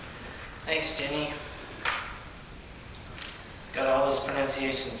Thanks, Jenny. Got all those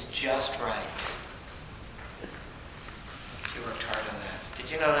pronunciations just right. You worked hard on that. Did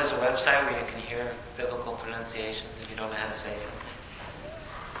you know there's a website where you can hear biblical pronunciations if you don't know how to say something?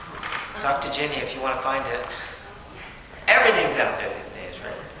 Talk to Jenny if you want to find it. Everything's out there these days,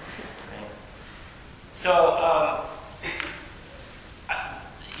 right? So,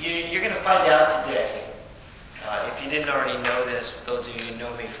 you're going to find out today, if you didn't already know this, those of you who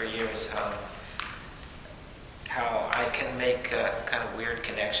know me for years, how I can make kind of weird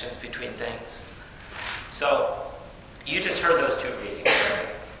connections between things. So, you just heard those two readings, right?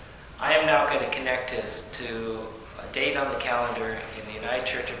 I am now going to connect this to a date on the calendar in the United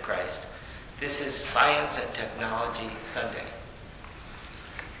Church of Christ. This is Science and Technology Sunday.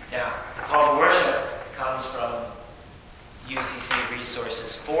 Now, the call to worship comes from UCC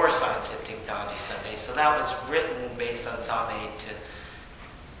Resources for Science and Technology Sunday. So that was written based on Psalm 8 to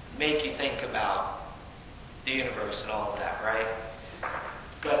make you think about the universe and all of that, right?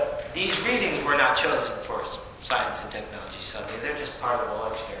 But these readings were not chosen for Science and Technology Sunday. They're just part of the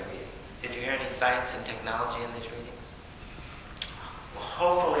lectionary readings. Did you hear any science and technology in these readings? Well,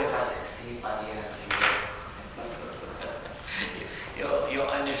 hopefully if I succeed by the end, you'll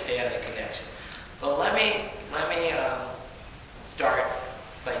understand the connection. But let me start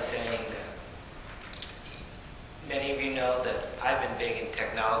by saying that many of you know that I've been big in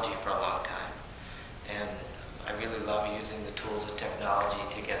technology for a long time, and I really love using the tools of technology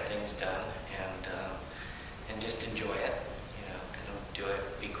to get things done and just enjoy it. I don't do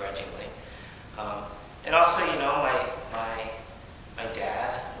it begrudgingly. And also, my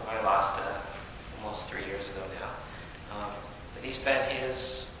dad, who I lost almost 3 years ago now, but he spent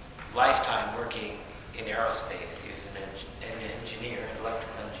his lifetime working in aerospace. He was an engineer, an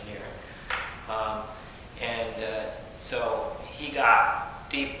electrical engineer. So he got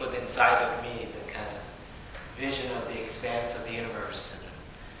deep within inside of me the kind of vision of the expanse of the universe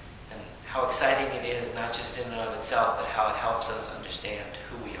and how exciting it is, not just in and of itself, but how it helps us understand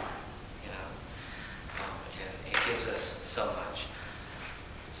who we are. And it gives us so much.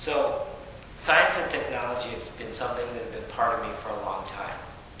 So science and technology has been something that has been part of me for a long time.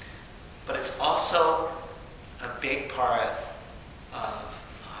 But it's also a big part of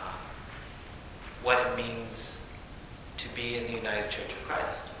what it means to be in the United Church of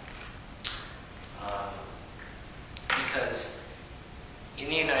Christ. Because in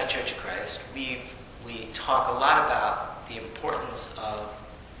the United Church of Christ, we talk a lot about the importance of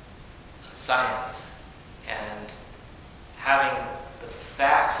science and having the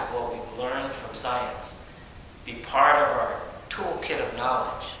facts of what we've learned from science be part of our toolkit of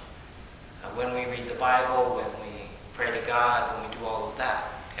knowledge. When we read the Bible, when we pray to God, when we do all of that,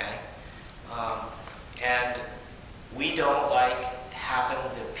 okay? And we don't, like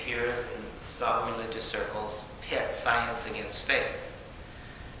happens, it appears in some religious circles, pit science against faith.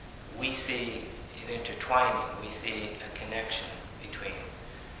 We see it intertwining. We see a connection between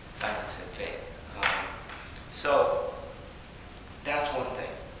science and faith. So that's one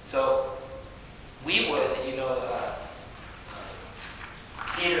thing. So we would,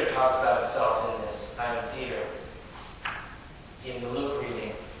 Peter talks about himself in this, Simon Peter, in the Luke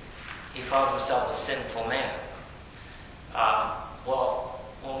reading. He calls himself a sinful man. Well,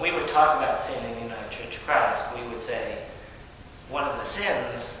 when we would talk about sin in the United Church of Christ, we would say one of the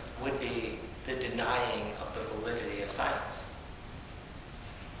sins would be the denying of the validity of science.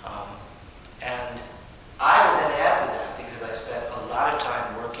 And I would then add to that, because I spent a lot of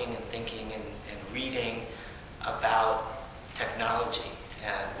time working and thinking and reading about technology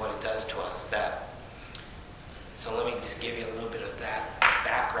and what it does to us. So let me just give you a little bit of that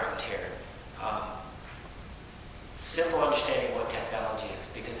background here. Simple understanding of what technology is,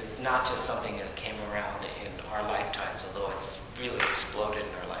 because it's not just something that came around in our lifetimes, although it's really exploded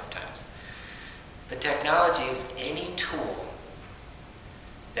in our lifetimes. But technology is any tool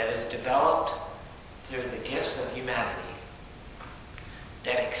that is developed through the gifts of humanity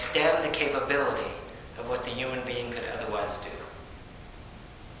that extend the capability of what the human being could otherwise do.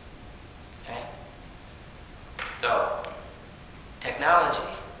 Okay? So, technology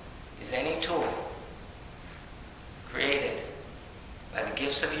is any tool created by the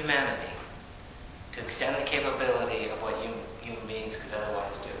gifts of humanity to extend the capability of what human beings could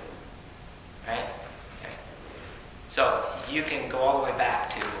otherwise do. Right? Okay. So, you can go all the way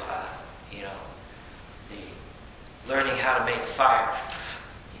back to, the learning how to make fire.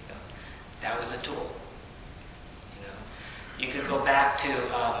 That was a tool. You could go back to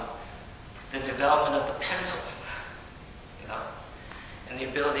the development of the pencil, and the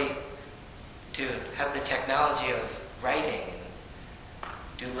ability to have the technology of writing and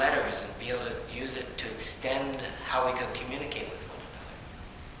do letters and be able to use it to extend how we could communicate with one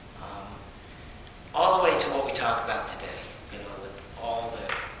another. All the way to what we talk about today, with all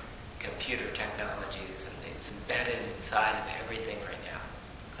the computer technologies, and it's embedded inside of everything right now.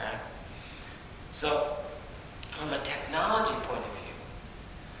 Okay? So, from a technology point of view,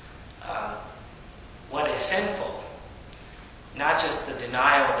 what is sinful, not just the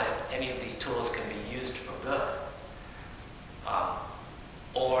denial that any of these tools can be used for good,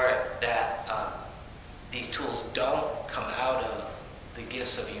 or that these tools don't come out of the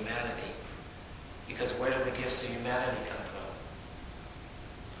gifts of humanity. Because where do the gifts of humanity come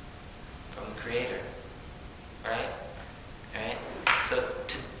from? From the Creator. Right? Right? So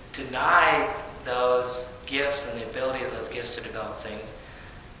to deny those gifts and the ability of those gifts to develop things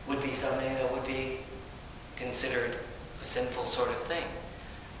would be something that would be considered a sinful sort of thing.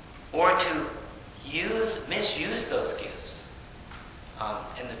 Or to misuse those gifts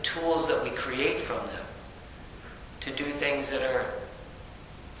and the tools that we create from them to do things that are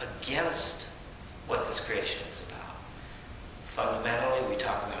against what this creation is about. Fundamentally, we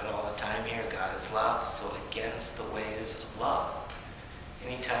talk about it all the time here, God is love, so against the ways of love.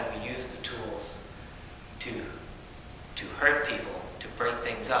 Anytime we use the tools to hurt people, to break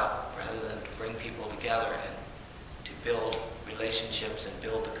things up, rather than to bring people together and to build relationships and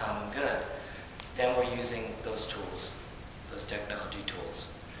build the common good, then we're using those tools, those technology tools,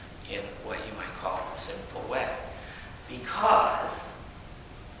 in what you might call a sinful way. Because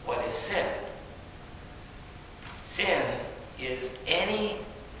what is sin? Sin is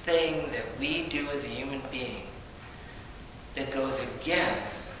anything that we do as a human being that goes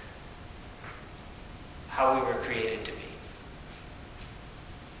against how we were created to be.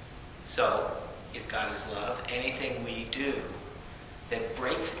 So, if God is love, anything we do that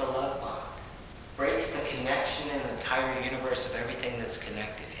breaks the love bond, breaks the connection in the entire universe of everything that's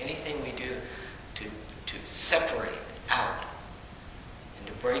connected, anything we do to separate out and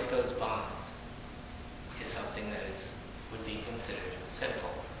to break those bonds is something that would be considered sinful.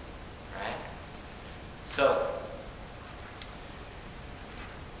 Right? So,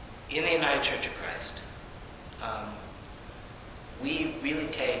 in the United Church of Christ, we really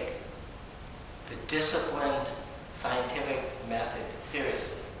take the disciplined scientific method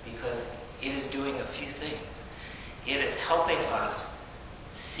seriously because it is doing a few things. It is helping us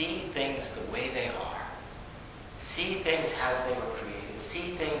see things the way they are, see things as they were created,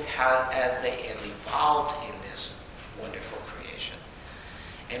 see things as they have evolved in this wonderful creation.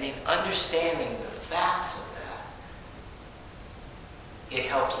 And in understanding the facts of that, it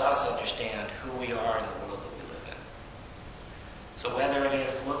helps us understand who we are in the world that we live in. So whether it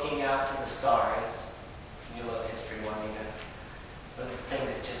is looking out to the stars, you love history, Juanita, one of the things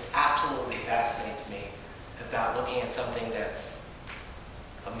that just absolutely fascinates me about looking at something that's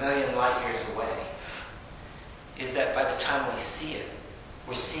a million light years away is that by the time we see it,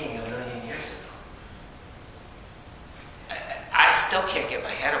 we're seeing a million years ago. I still can't get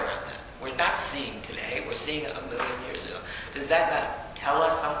my head around that. We're not seeing today, we're seeing a million years ago. Does that not tell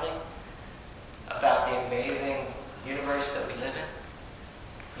us something about the amazing universe that we live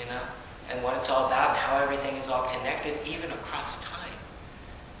in? And what it's all about, and how everything is all connected, even across time.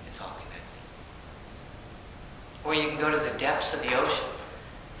 It's all connected. Or you can go to the depths of the ocean,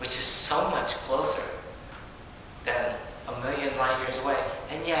 which is so much closer than a million light years away,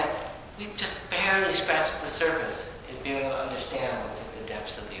 and yet we've just barely scratched the surface in being able to understand what's at the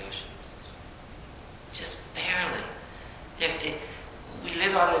depths of the ocean. Just barely. We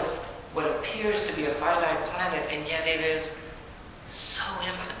live on this, what appears to be a finite planet, and yet it is so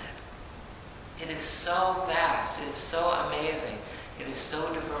infinite. It is so vast. It is so amazing. It is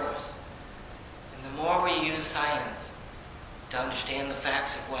so diverse. And the more we use science to understand the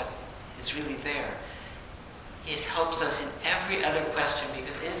facts of what is really there, it helps us in every other question,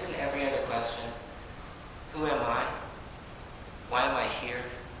 because isn't every other question, who am I? Why am I here?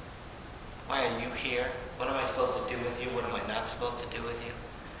 Why are you here? What am I supposed to do with you? What am I not supposed to do with you?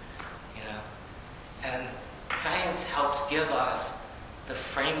 And science helps give us the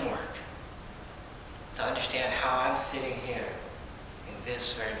framework to understand how I'm sitting here in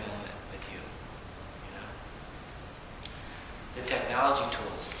this very moment with you. The technology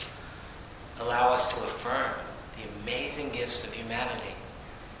tools allow us to affirm the amazing gifts of humanity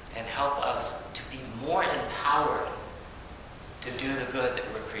and help us to be more empowered to do the good that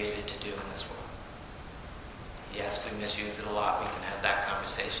we're created to do in this world. Yes, we misuse it a lot. We can have that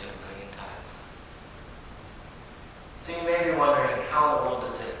conversation a million times. So you may be wondering, how in the world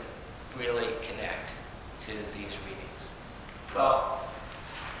does it really connect to these readings? Well,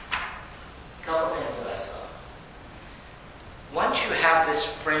 a couple things that I saw. Once you have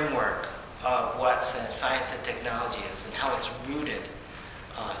this framework of what science and technology is and how it's rooted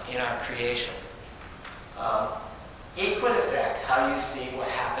in our creation. It could affect how you see what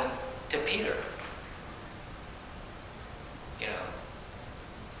happened to Peter. You know,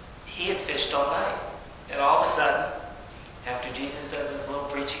 he had fished all night, and all of a sudden, after Jesus does his little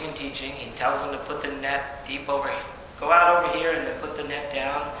preaching and teaching, he tells him to put the net deep over, go out over here and then put the net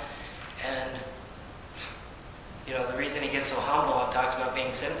down. And, you know, the reason he gets so humble and talks about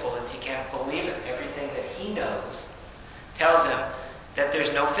being sinful is he can't believe it. Everything that he knows tells him that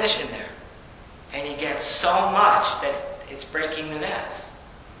there's no fish in there. And he gets so much that it's breaking the nets.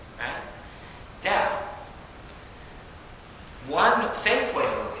 Right? Now, one faith way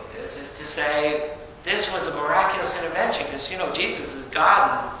to look at this is to say this was a miraculous intervention because, you know, Jesus is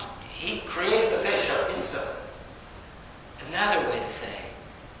God and he created the fish instantly. Another way to say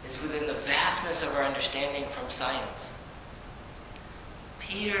is within the vastness of our understanding from science.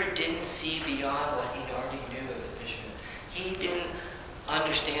 Peter didn't see beyond what he already knew as a fisherman. He didn't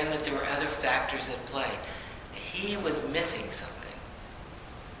understand that there were other factors at play. He was missing something.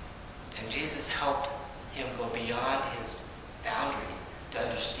 And Jesus helped him go beyond his boundary to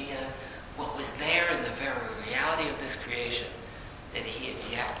understand what was there in the very reality of this creation that he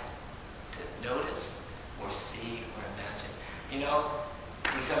had yet to notice or see or imagine. You know,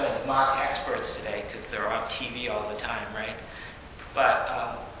 we sometimes mock experts today because they're on TV all the time, right?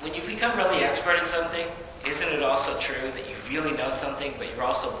 But when you become really expert at something, isn't it also true that you really know something, but you're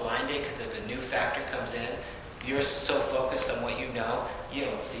also blinded because if a new factor comes in, you're so focused on what you know, you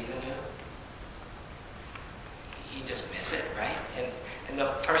don't see the new. You just miss it, right? And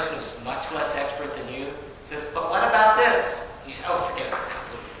the person who's much less expert than you says, but what about this? You say, oh, forget about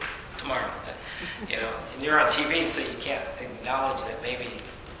that. Tomorrow. You know, and you're on TV, so you can't acknowledge that maybe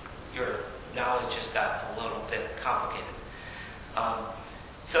your knowledge just got a little bit complicated.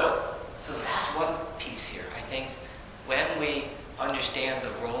 So that's one piece here. I think when we understand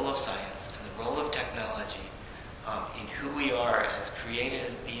the role of science and the role of technology in who we are as created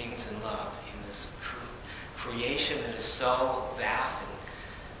beings in love, in this creation that is so vast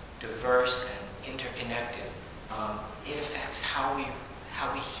and diverse and interconnected, it affects how we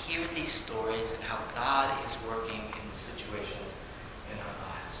hear these stories and how God is working in the situations in our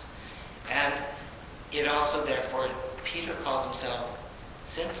lives. And it also, therefore, Peter calls himself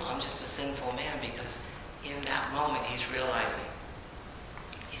sinful. I'm just a sinful man because in that moment he's realizing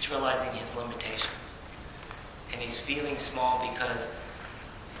his limitations. And he's feeling small because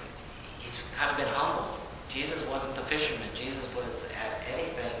he's kind of been humbled. Jesus wasn't the fisherman. Jesus was at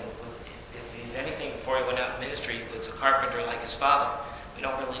anything, if he's anything before he went out in ministry, he was a carpenter like his father. We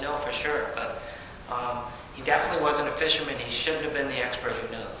don't really know for sure, but he definitely wasn't a fisherman. He shouldn't have been the expert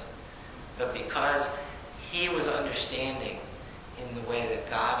who knows. But because he was understanding in the way that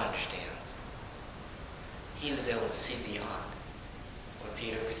God understands, he was able to see beyond what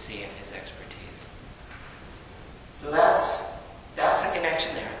Peter could see in his expertise. So that's the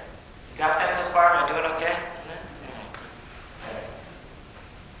connection there. You got that so far? Am I doing okay? All right.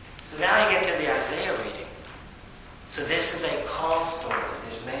 So now you get to the Isaiah reading. So this is a call story.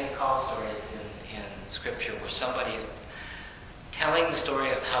 There's many call stories in Scripture where somebody is telling the story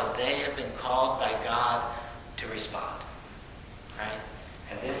of how they have been called by God to respond. Right?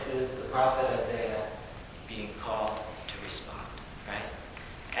 And this is the prophet Isaiah being called to respond.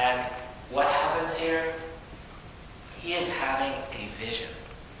 Right? And what happens here? He is having a vision.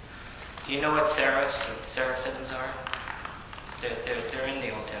 Do you know what seraphims are? They're in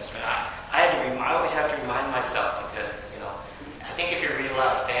the Old Testament. I always have to remind myself because, you know, I think if you read a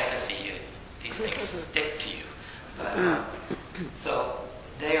lot of fantasy, these things stick to you. But, so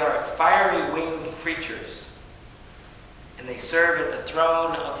they are fiery winged creatures, and they serve at the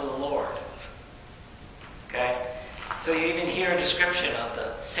throne of the Lord. Okay? So you even hear a description of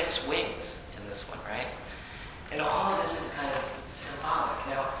the 6 wings in this one, right? And all of this is kind of symbolic.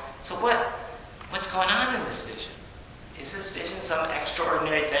 Now, so what's going on in this vision? Is this vision some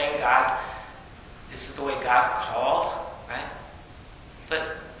extraordinary thing? This is the way God called, right?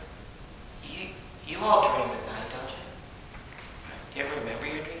 But you all dream at night, don't you? Right? Do you ever remember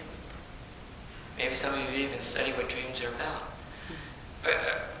your dreams? Maybe some of you even study what dreams are about.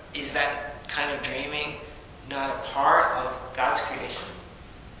 Is that kind of dreaming not a part of God's creation?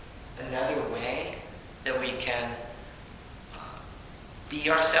 Another way that we can be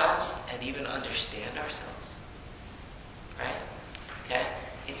ourselves and even understand ourselves? Right? Okay?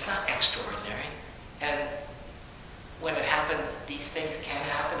 It's not extraordinary. And when it happens, these things can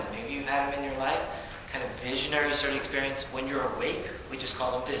happen, and maybe you've had them in your life, kind of visionary sort of experience. When you're awake, we just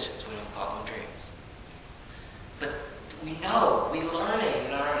call them visions. We don't call them dreams. But we know, we're learning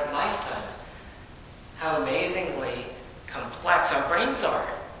in our lifetimes how amazingly complex our brains are.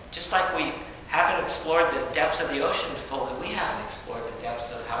 Just like we haven't explored the depths of the ocean fully, we haven't explored the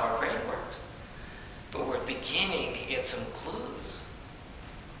depths of how our brain works. But we're beginning to get some clues.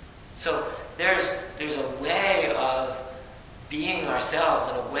 So there's a way of being ourselves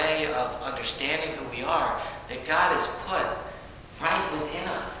and a way of understanding who we are that God has put right within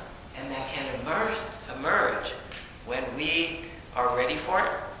us, and that can emerge when we are ready for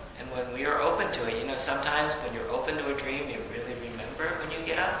it and when we are open to it. You know, sometimes when you're open to a dream, you really remember it when you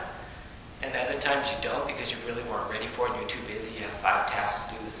get up. And other times you don't because you really weren't ready for it and you're too busy. You have 5 tasks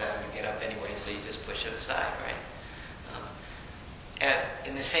to do this and you get up anyway, so you just push it aside, right?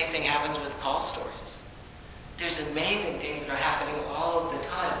 And the same thing happens with call stories. There's amazing things that are happening all of the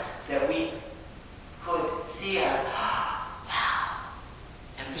time that we could see as, wow,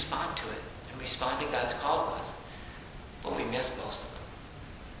 and respond to it, and respond to God's call to us. But we miss most of them.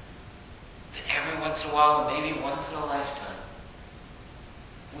 But every once in a while, maybe once in a lifetime,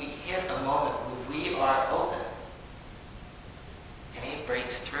 we hit a moment where we are open, and it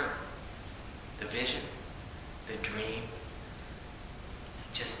breaks through. The vision, the dream,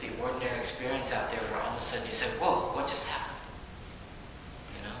 just the ordinary experience out there where all of a sudden you say, whoa, what just happened?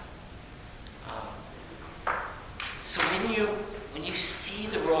 You know? So when you see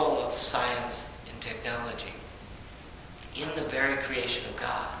the role of science and technology in the very creation of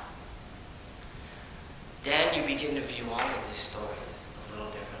God, then you begin to view all of these stories a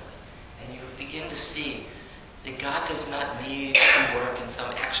little differently. And you begin to see that God does not need to work in some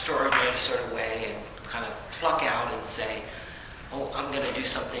extraordinary sort of way and kind of pluck out and say, oh, I'm going to do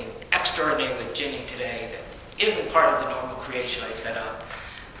something extraordinary with Ginny today that isn't part of the normal creation I set up,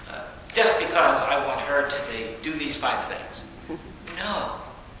 just because I want her to do these 5 things. No.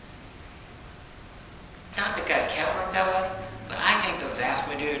 Not that God can't work that way, but I think the vast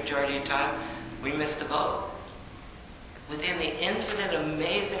majority of the time, we miss the boat. Within the infinite,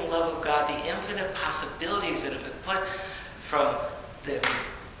 amazing love of God, the infinite possibilities that have been put from the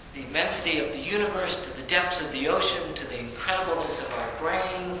immensity of the universe to the depths of the ocean, to the incredibleness of our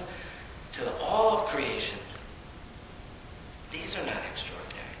brains, to all of creation, these are not extraordinary.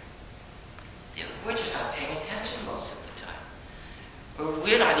 We're just not paying attention most of the time. Or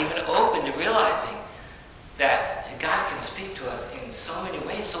we're not even open to realizing that God can speak to us in so many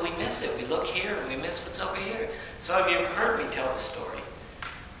ways, so we miss it. We look here and we miss what's over here. Some of you have heard me tell the story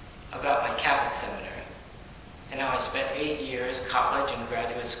about my Catholic seminary. And how I spent 8 years, college and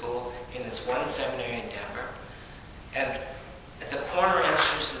graduate school, in this one seminary in Denver. And at the corner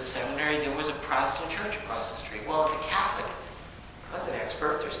entrance to the seminary, there was a Protestant church across the street. Well, as a Catholic, I was an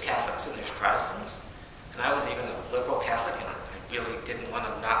expert. There's Catholics and there's Protestants. And I was even a liberal Catholic, and I really didn't want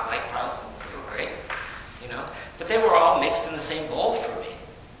to not like Protestants. They were great, you know. But they were all mixed in the same bowl for me.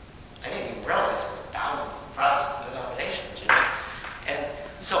 I didn't even realize there were thousands of Protestant denominations, you know. And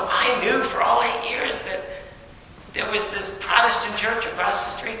so I knew for all 8 years that there was this Protestant church across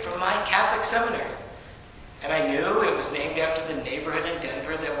the street from my Catholic seminary. And I knew it was named after the neighborhood in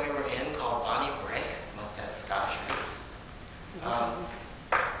Denver that we were in called Bonnie Bray. It must have had Scottish roots.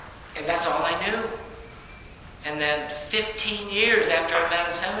 And that's all I knew. And then 15 years after I'm out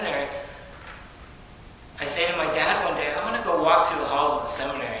of seminary, I say to my dad one day, I'm going to go walk through the halls of the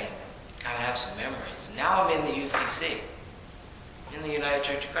seminary and kind of have some memories. Now I'm in the UCC, in the United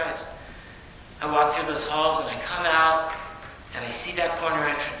Church of Christ. I walk through those halls and I come out and I see that corner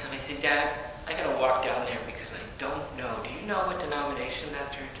entrance and I say, Dad, I got to walk down there because I don't know. Do you know what denomination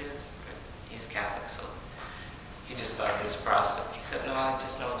that church is? He's Catholic, so he just thought it was Protestant. He said, no, I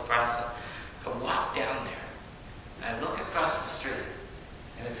just know it's Protestant. I walk down there and I look across the street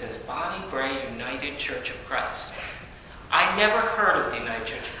and it says Bonnie Bray United Church of Christ. I never heard of the United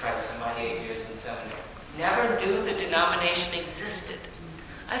Church of Christ in my 8 years in seminary. Never knew the denomination existed.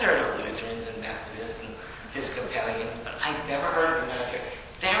 I'd heard of Lutherans and Methodists and Episcopalians, but I'd never heard of the United Church.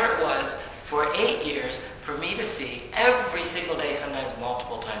 There it was for 8 years for me to see every single day, sometimes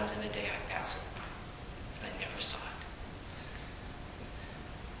multiple times in a day I pass it. And I never saw it.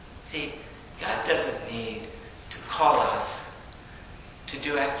 See, God doesn't need to call us to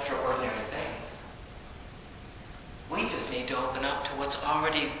do extraordinary things. We just need to open up to what's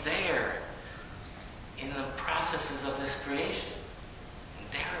already there in the processes of this creation.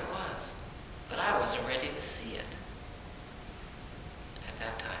 There it was. But I wasn't ready to see it at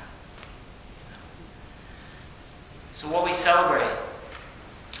that time. So what we celebrate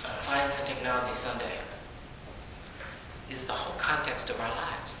on Science and Technology Sunday is the whole context of our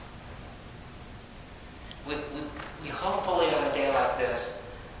lives. We hopefully on a day like this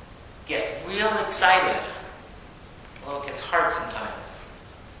get real excited well, it gets hard sometimes.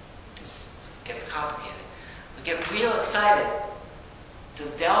 It gets complicated. We get real excited to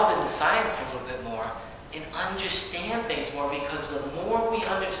delve into science a little bit more and understand things more, because the more we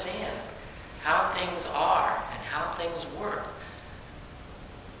understand how things are and how things work,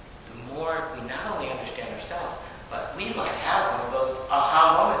 the more we not only understand ourselves, but we might have one of those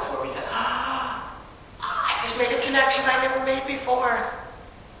aha moments where we say, I just made a connection I never made before.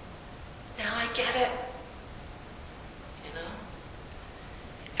 Now I get it. You know?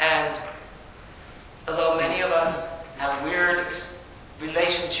 And although many of us have weird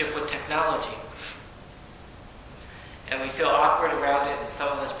relationship with technology, and we feel awkward around it, and some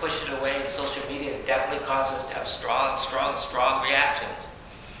of us push it away, and social media has definitely caused us to have strong reactions.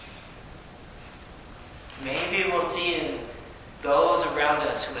 Maybe we'll see in those around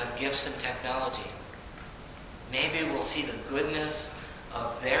us who have gifts in technology, maybe we'll see the goodness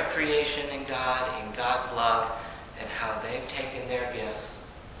of their creation in God, in God's love, and how they've taken their gifts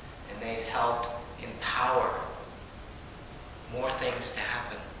and they've helped empower more things to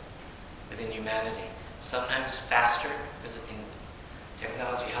happen within humanity. Sometimes faster, because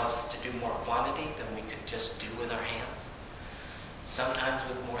technology helps us to do more quantity than we could just do with our hands. Sometimes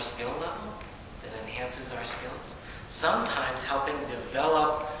with more skill level that enhances our skills. Sometimes helping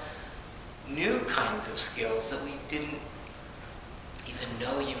develop new kinds of skills that we didn't even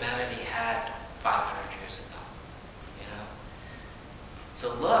know humanity had 500 years ago. You know?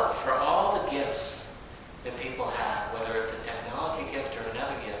 So look for all the gifts that people have, whether it's a technology gift or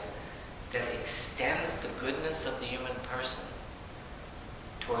another gift, that extends the goodness of the human person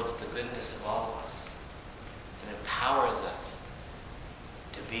towards the goodness of all of us, and empowers us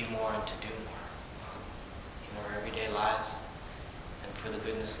to be more and to do more in our everyday lives and for the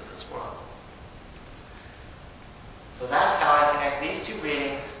goodness of this world. So that's how I connect these two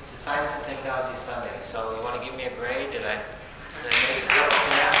readings to Science and Technology Sunday. So you want to give me a grade? Did I make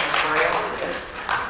it?